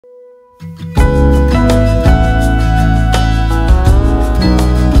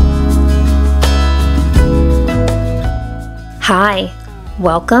Hi,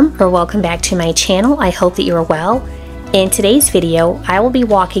 welcome back to my channel. I hope that you're well. In today's video, I will be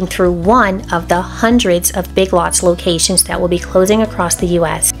walking through one of the hundreds of Big Lots locations that will be closing across the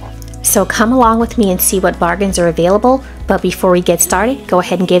US. So come along with me and see what bargains are available. But before we get started, go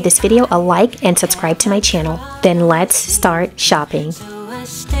ahead and give this video a like and subscribe to my channel. Then let's start shopping. So I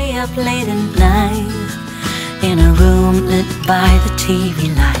stay up late at night in a room lit by the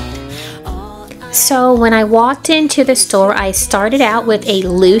TV light. So when I walked into the store, I started out with a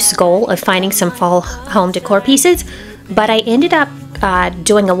loose goal of finding some fall home decor pieces, but I ended up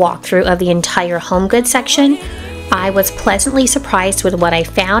doing a walkthrough of the entire home goods section. I was pleasantly surprised with what I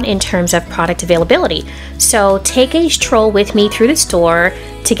found in terms of product availability. So take a stroll with me through the store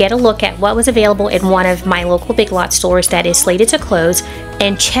to get a look at what was available in one of my local Big Lots stores that is slated to close,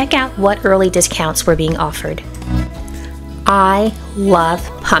 and check out what early discounts were being offered. I love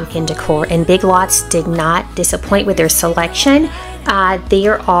pumpkin decor, and Big Lots did not disappoint with their selection.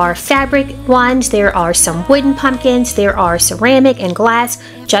 There are fabric ones, there are some wooden pumpkins, there are ceramic and glass,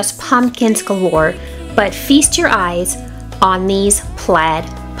 just pumpkins galore. But feast your eyes on these plaid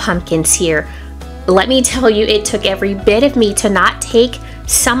pumpkins here. Let me tell you, it took every bit of me to not take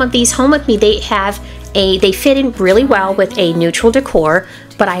some of these home with me. They fit in really well with a neutral decor,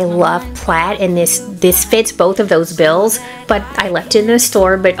 but I love plaid, and this fits both of those bills. But I left it in the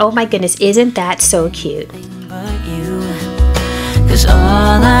store, but oh my goodness, isn't that so cute? But you, 'cause all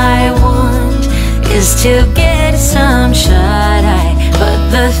I want is to get some shut-eye, but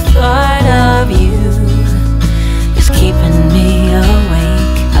the thought of you is keeping me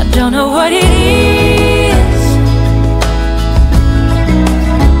awake. I don't know what it is,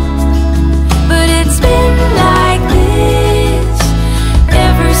 but it's been like this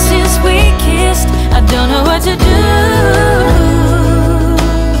ever since we kissed. I don't know what to do.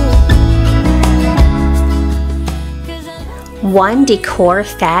 One decor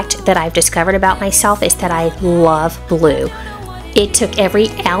fact that I've discovered about myself is that I love blue. It took every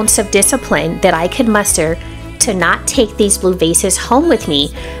ounce of discipline that I could muster to not take these blue vases home with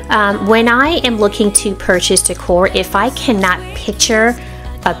me. When I am looking to purchase decor, if I cannot picture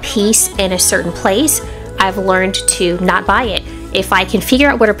a piece in a certain place, I've learned to not buy it. If I can figure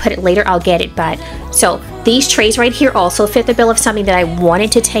out where to put it later, I'll get it. But so these trays right here also fit the bill of something that I wanted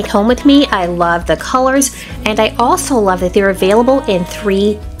to take home with me. I love the colors, and I also love that they're available in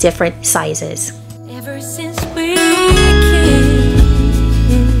 3 different sizes. Ever since we kissed.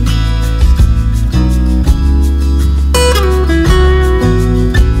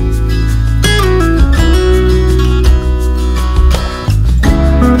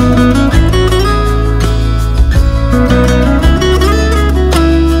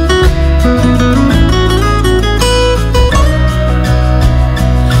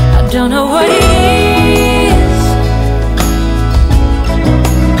 Don't know what it is,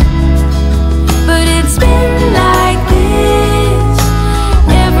 but it's been like this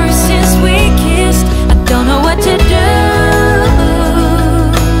ever since we kissed. I don't know what to do,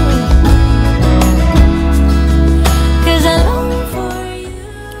 'cause I long for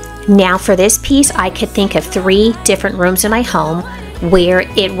you. Now for this piece, I could think of 3 different rooms in my home where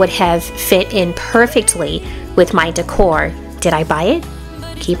it would have fit in perfectly with my decor. Did I buy it?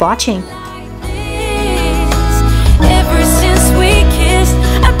 Keep watching. Ever since we kissed,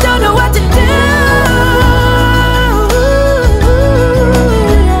 I don't know what to do,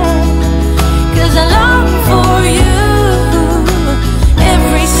 'cause I long for you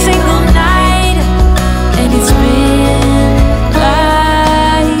every single night, and it's been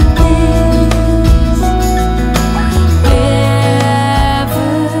like this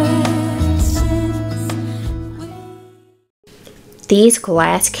ever since we. These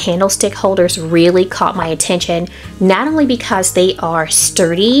glass candlestick holders really caught my attention, not only because they are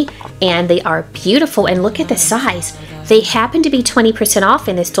sturdy and they are beautiful, and look at the size. They happen to be 20% off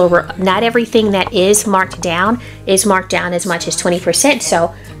in this store, where not everything that is marked down as much as 20%.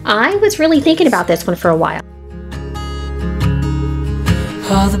 So I was really thinking about this one for a while.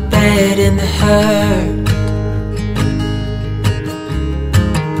 All the bad and the hurt,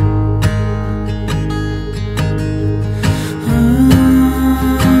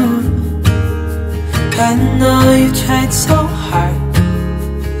 I know you tried so hard.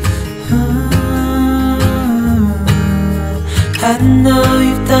 I know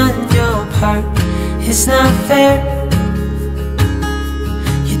you've done your part. It's not fair.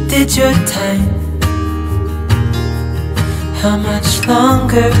 You did your time. How much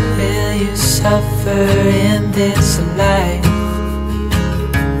longer will you suffer in this life?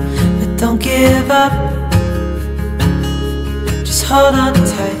 But don't give up. Just hold on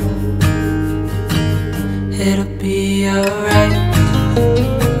tight. it'll be alright.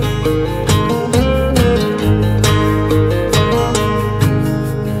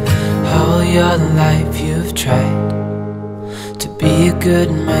 All your life you've tried to be a good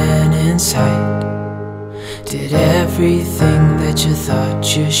man inside, did everything that you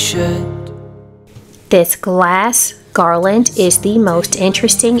thought you should. This glass garland is the most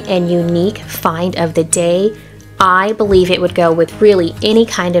interesting and unique find of the day. I believe it would go with really any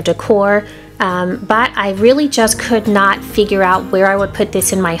kind of decor, but I really just could not figure out where I would put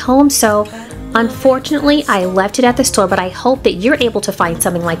this in my home, so unfortunately I left it at the store, but I hope that you're able to find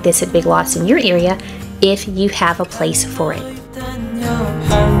something like this at Big Lots in your area if you have a place for it.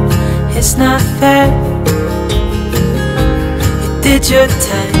 It's not fair, you did your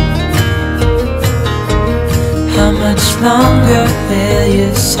time. How much longer will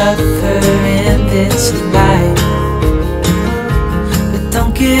you suffer in this life? But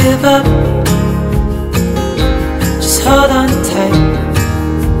don't give up, just hold on tight,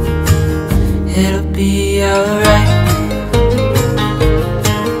 it'll be alright.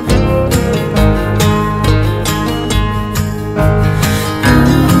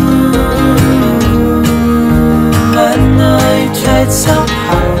 I know you tried so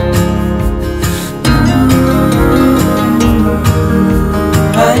hard,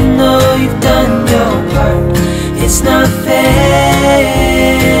 I know you've done your part. It's not fair,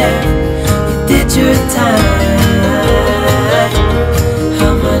 you did your time.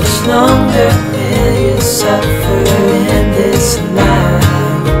 How much longer will you suffer in this life?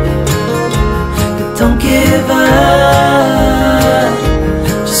 But don't give up,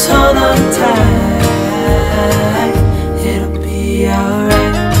 just hold on tight, it'll be alright.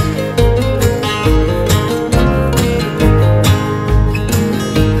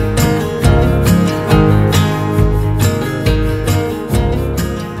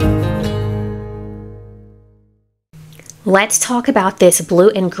 Let's talk about this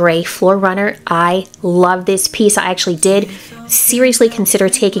blue and gray floor runner. I love this piece. I actually did seriously consider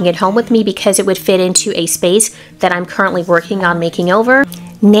taking it home with me because it would fit into a space that I'm currently working on making over.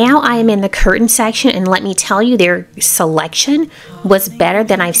 Now I am in the curtain section, and let me tell you, their selection was better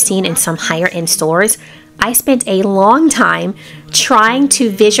than I've seen in some higher end stores. I spent a long time trying to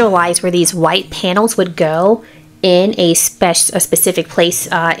visualize where these white panels would go in a specific place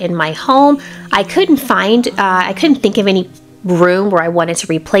in my home. I couldn't think of any room where I wanted to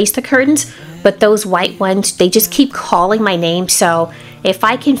replace the curtains, but those white ones, they just keep calling my name. So if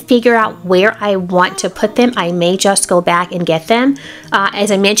I can figure out where I want to put them, I may just go back and get them.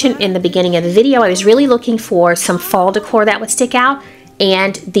 As I mentioned in the beginning of the video, I was really looking for some fall decor that would stick out.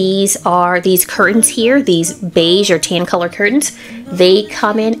 And these curtains here, these beige or tan color curtains. They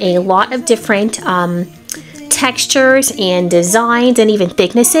come in a lot of different textures and designs and even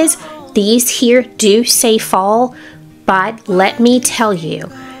thicknesses. These here do say fall, but let me tell you,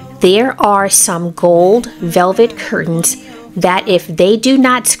 there are some gold velvet curtains that if they do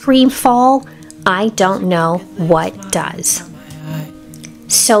not scream fall, I don't know what does.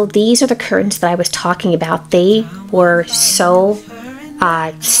 So these are the curtains that I was talking about. They were so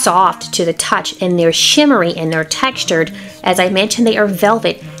soft to the touch, and they're shimmery and they're textured. As I mentioned, they are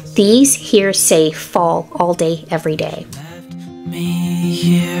velvet. These here say fall all day, every day. Me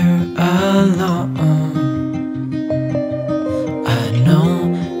here alone. I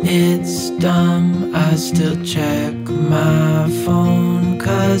know it's dumb, I still check my phone,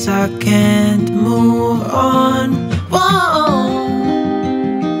 'cause I can't move on. Whoa.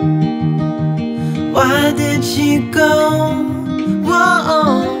 Why did she go?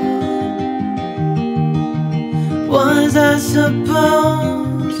 Whoa. Was I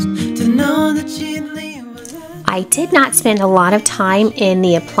supposed to know that she'd leave? I did not spend a lot of time in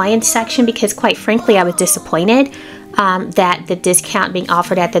the appliance section because, quite frankly, I was disappointed that the discount being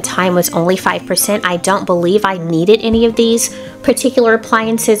offered at the time was only 5%. I don't believe I needed any of these particular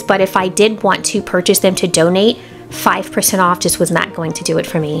appliances, but if I did want to purchase them to donate, 5% off just was not going to do it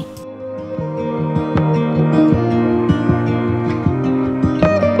for me.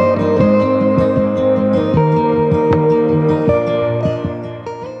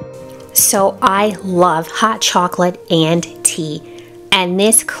 So I love hot chocolate and tea, and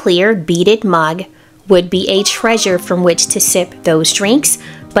this clear beaded mug would be a treasure from which to sip those drinks.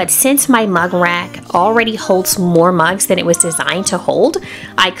 But since my mug rack already holds more mugs than it was designed to hold,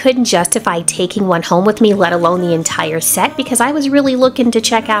 I couldn't justify taking one home with me, let alone the entire set, because I was really looking to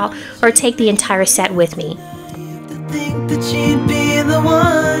check out or take the entire set with me. Think that she'd be the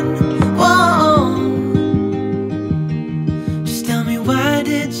one. Whoa. Just tell me, why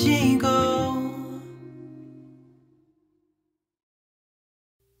did she go?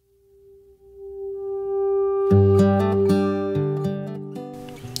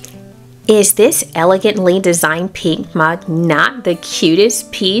 Is this elegantly designed pink mug not the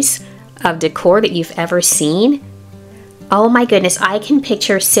cutest piece of decor that you've ever seen? Oh my goodness, I can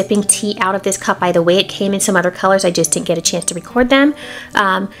picture sipping tea out of this cup. By the way, it came in some other colors. I just didn't get a chance to record them.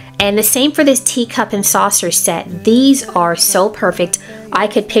 And the same for this teacup and saucer set. These are so perfect. I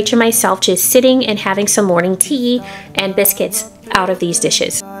could picture myself just sitting and having some morning tea and biscuits out of these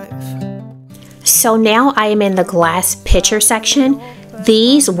dishes. So now I am in the glass pitcher section.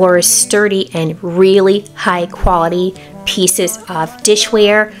 These were sturdy and really high quality pieces of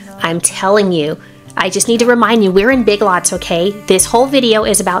dishware. I'm telling you, I just need to remind you, we're in Big Lots, okay? This whole video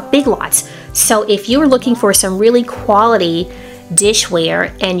is about Big Lots. So if you're looking for some really quality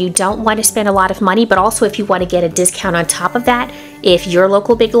dishware and you don't want to spend a lot of money, but also if you want to get a discount on top of that, if your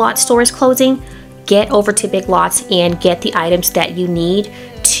local Big Lots store is closing, get over to Big Lots and get the items that you need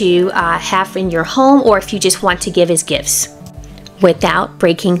to have in your home, or if you just want to give as gifts without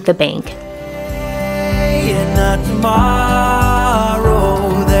breaking the bank.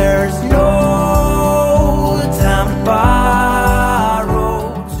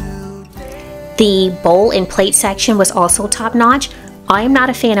 The bowl and plate section was also top-notch. I am not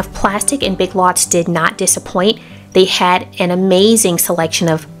a fan of plastic, and Big Lots did not disappoint. They had an amazing selection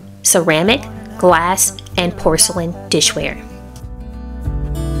of ceramic, glass, and porcelain dishware.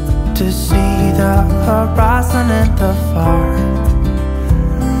 To see the horizon and the far,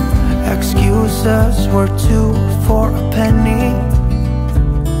 excuses were 2 for a penny,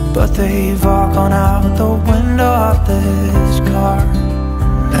 but they've all gone out the window of this car.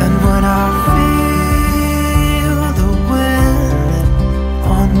 And when I feel the wind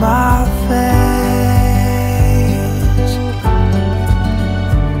on my face,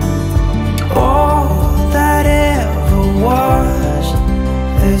 all that ever was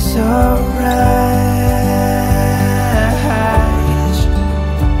is a race.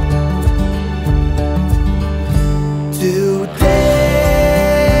 Today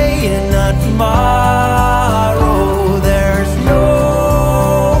and not tomorrow, there's no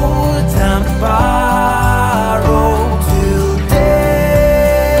time to borrow. Today,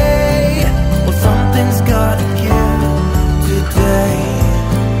 well, something's gotta give. Today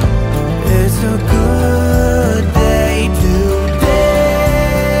is a good day. Today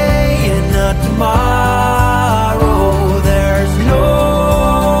and not tomorrow, there's no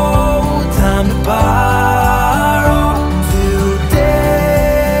time to borrow. Today.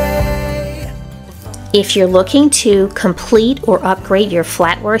 If you're looking to complete or upgrade your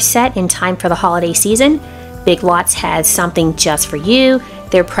flatware set in time for the holiday season, Big Lots has something just for you.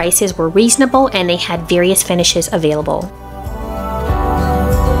 Their prices were reasonable and they had various finishes available.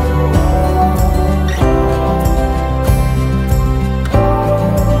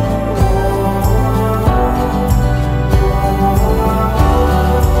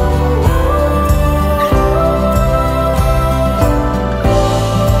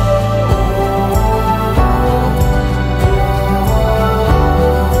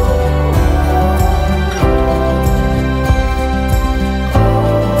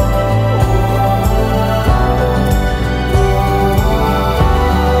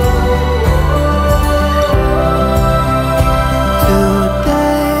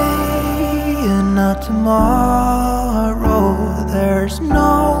 Tomorrow, there's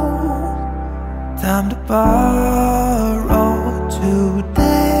no time to borrow.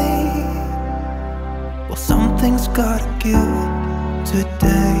 Today, well, something's gotta give.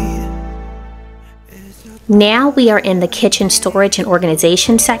 Today. Now we are in the kitchen storage and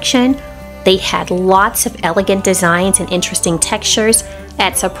organization section. They had lots of elegant designs and interesting textures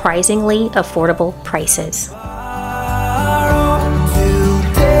at surprisingly affordable prices.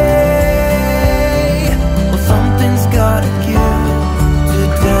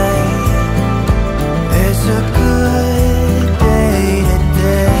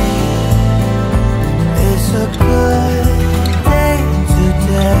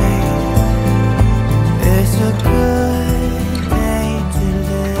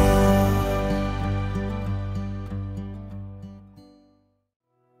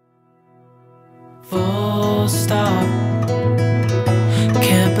 Full stop.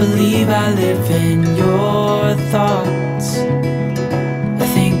 Can't believe I live in your thoughts. I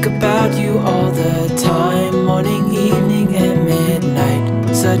think about you all the time, morning, evening, and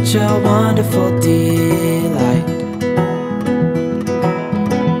midnight. Such a wonderful delight.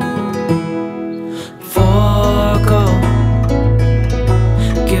 Forgo,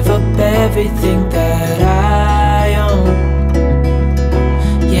 give up everything that I own.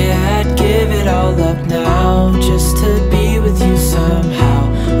 Give it all up now, just to be with you somehow.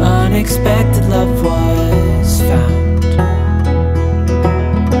 Unexpected love was found.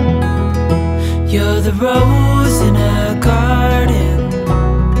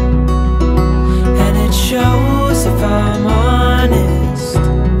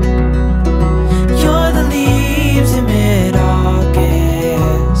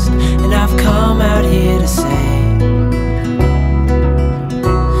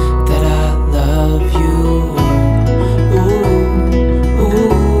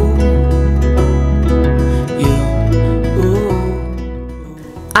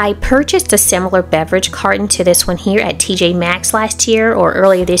 I purchased a similar beverage carton to this one here at TJ Maxx last year, or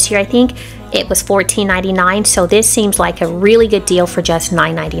earlier this year I think. It was $14.99, so this seems like a really good deal for just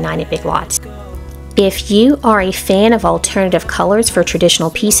 $9.99 at Big Lots. If you are a fan of alternative colors for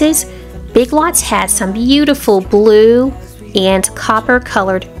traditional pieces, Big Lots has some beautiful blue and copper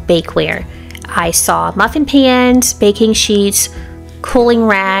colored bakeware. I saw muffin pans, baking sheets, cooling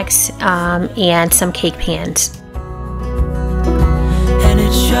racks, and some cake pans. And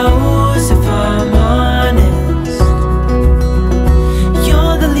it shows if I'm honest.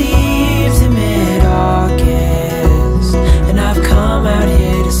 You're the leaves in mid-August, and I've come out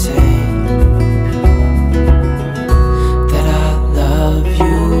here to say that I love you.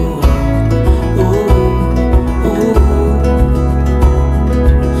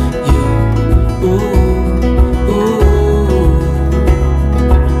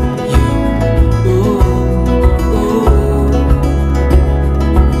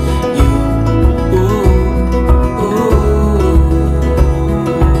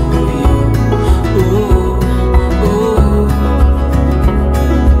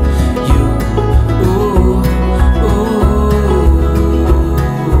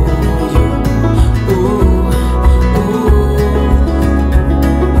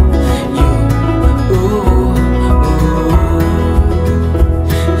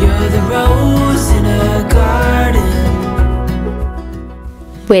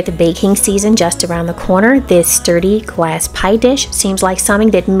 With baking season just around the corner, this sturdy glass pie dish seems like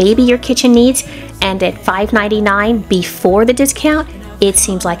something that maybe your kitchen needs, and at $5.99 before the discount, it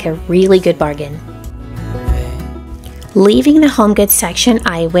seems like a really good bargain. Leaving the home goods section,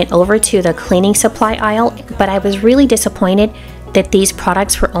 I went over to the cleaning supply aisle, but I was really disappointed that these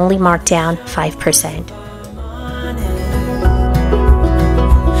products were only marked down 5%.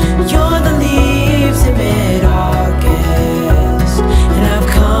 You're the leaves in mid-August, and I've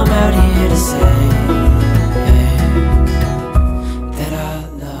come out here to say that I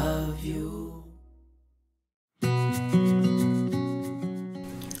love you.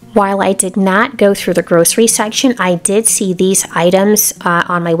 While I did not go through the grocery section, I did see these items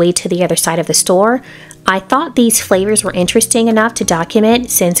on my way to the other side of the store. I thought these flavors were interesting enough to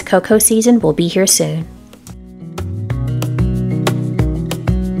document since cocoa season will be here soon.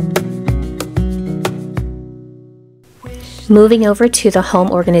 Moving over to the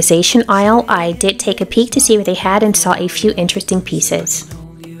home organization aisle, I did take a peek to see what they had and saw a few interesting pieces.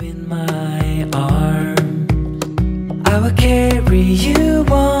 In my arms, I will carry you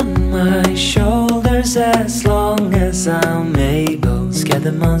on my shoulders as long as I'm able. Scare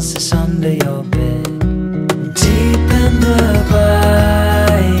the monsters under your bed. Deep in the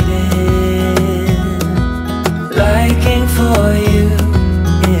biting, liking for you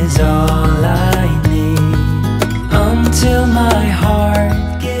is all I need until my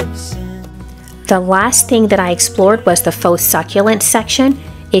heart gives in. The last thing that I explored was the faux succulent section.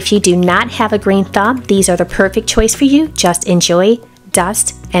 If you do not have a green thumb, these are the perfect choice for you. Just enjoy,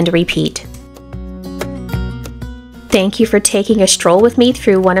 dust, and repeat. Thank you for taking a stroll with me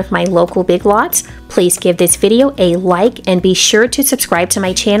through one of my local Big Lots. Please give this video a like and be sure to subscribe to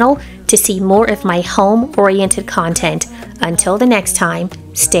my channel to see more of my home-oriented content. Until the next time,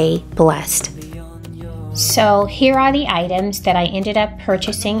 stay blessed. So here are the items that I ended up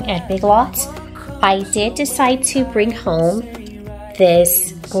purchasing at Big Lots. I did decide to bring home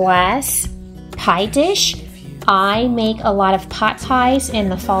this glass pie dish. I make a lot of pot pies in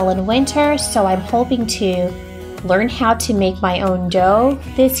the fall and winter, so I'm hoping to learn how to make my own dough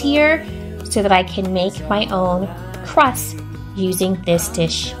this year so that I can make my own crust using this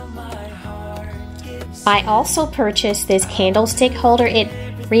dish. I also purchased this candlestick holder. It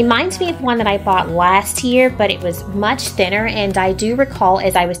reminds me of one that I bought last year, but it was much thinner, and I do recall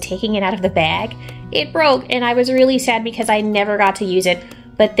as I was taking it out of the bag, it broke, and I was really sad because I never got to use it.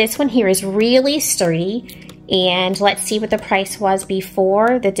 But this one here is really sturdy, and let's see what the price was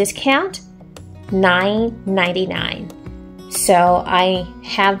before the discount. $9.99. So I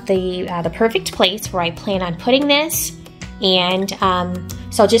have the perfect place where I plan on putting this, and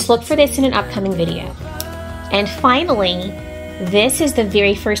so just look for this in an upcoming video. And finally, this is the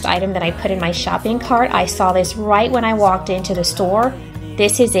very first item that I put in my shopping cart. I saw this right when I walked into the store.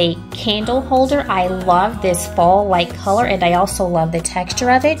 This is a candle holder. I love this fall-like color, and I also love the texture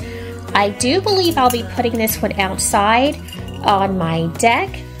of it. I do believe I'll be putting this one outside on my deck.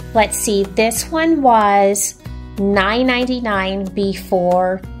 Let's see, this one was $9.99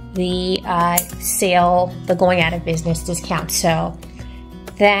 before the sale, the going out of business discount. So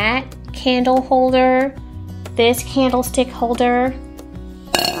that candle holder, this candlestick holder,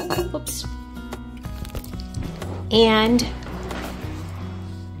 oops, and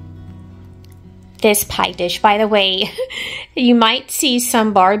this pie dish. By the way, you might see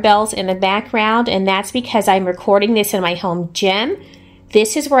some barbells in the background, and that's because I'm recording this in my home gym.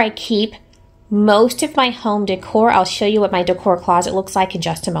 This is where I keep most of my home decor. I'll show you what my decor closet looks like in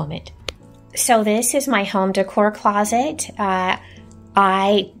just a moment. So this is my home decor closet.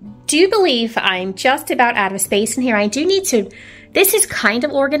 I do believe I'm just about out of space in here. I do need to, this is kind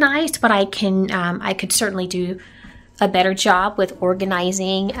of organized, but I could certainly do a better job with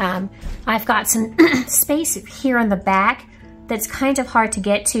organizing. I've got some space here in the back that's kind of hard to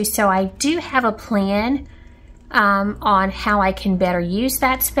get to, so I do have a plan on how I can better use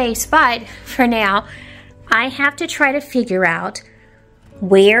that space, but for now, I have to try to figure out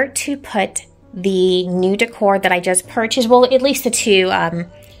where to put the new decor that I just purchased. Well, at least the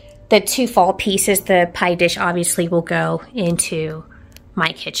two fall pieces. The pie dish obviously will go into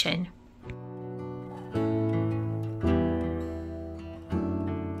my kitchen.